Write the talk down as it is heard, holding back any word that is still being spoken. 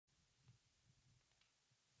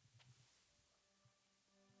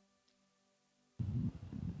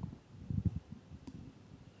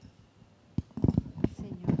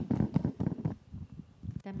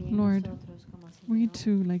Lord, we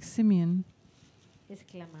too, like Simeon,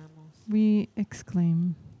 we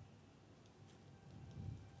exclaim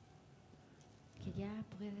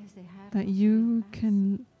that you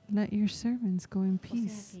can let your servants go in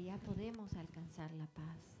peace.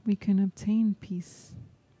 We can obtain peace.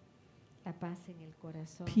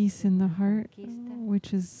 Peace in the heart,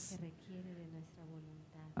 which is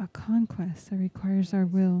a conquest that requires our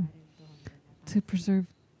will to preserve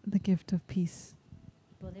the gift of peace.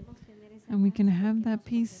 And we can have that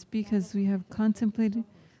peace because we have contemplated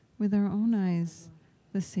with our own eyes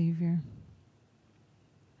the Savior.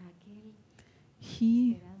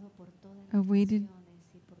 He, awaited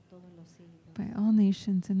by all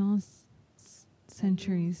nations and all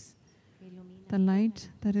centuries, the light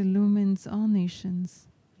that illumines all nations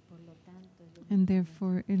and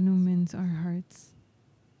therefore illumines our hearts.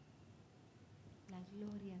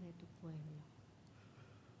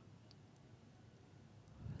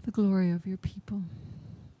 The glory of your people.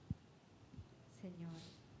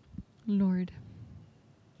 Lord,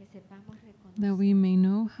 that we may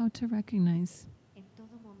know how to recognize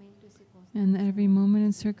in every moment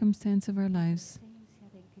and circumstance of our lives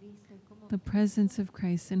the presence of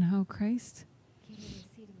Christ and how Christ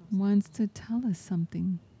wants to tell us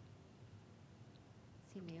something.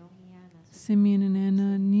 Simeon and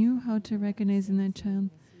Anna knew how to recognize in that child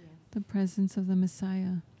the presence of the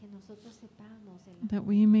Messiah, that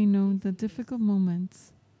we may know the difficult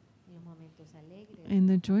moments, in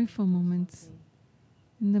the joyful moments,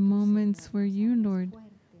 in the moments where you, Lord,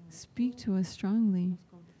 speak to us strongly,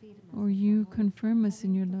 or you confirm us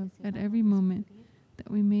in your love at every moment, that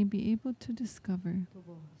we may be able to discover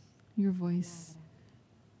your voice,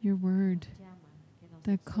 your word,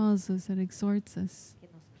 that calls us, that exhorts us,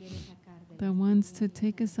 that wants to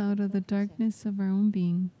take us out of the darkness of our own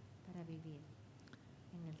being,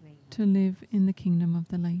 to live in the kingdom of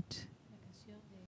the light.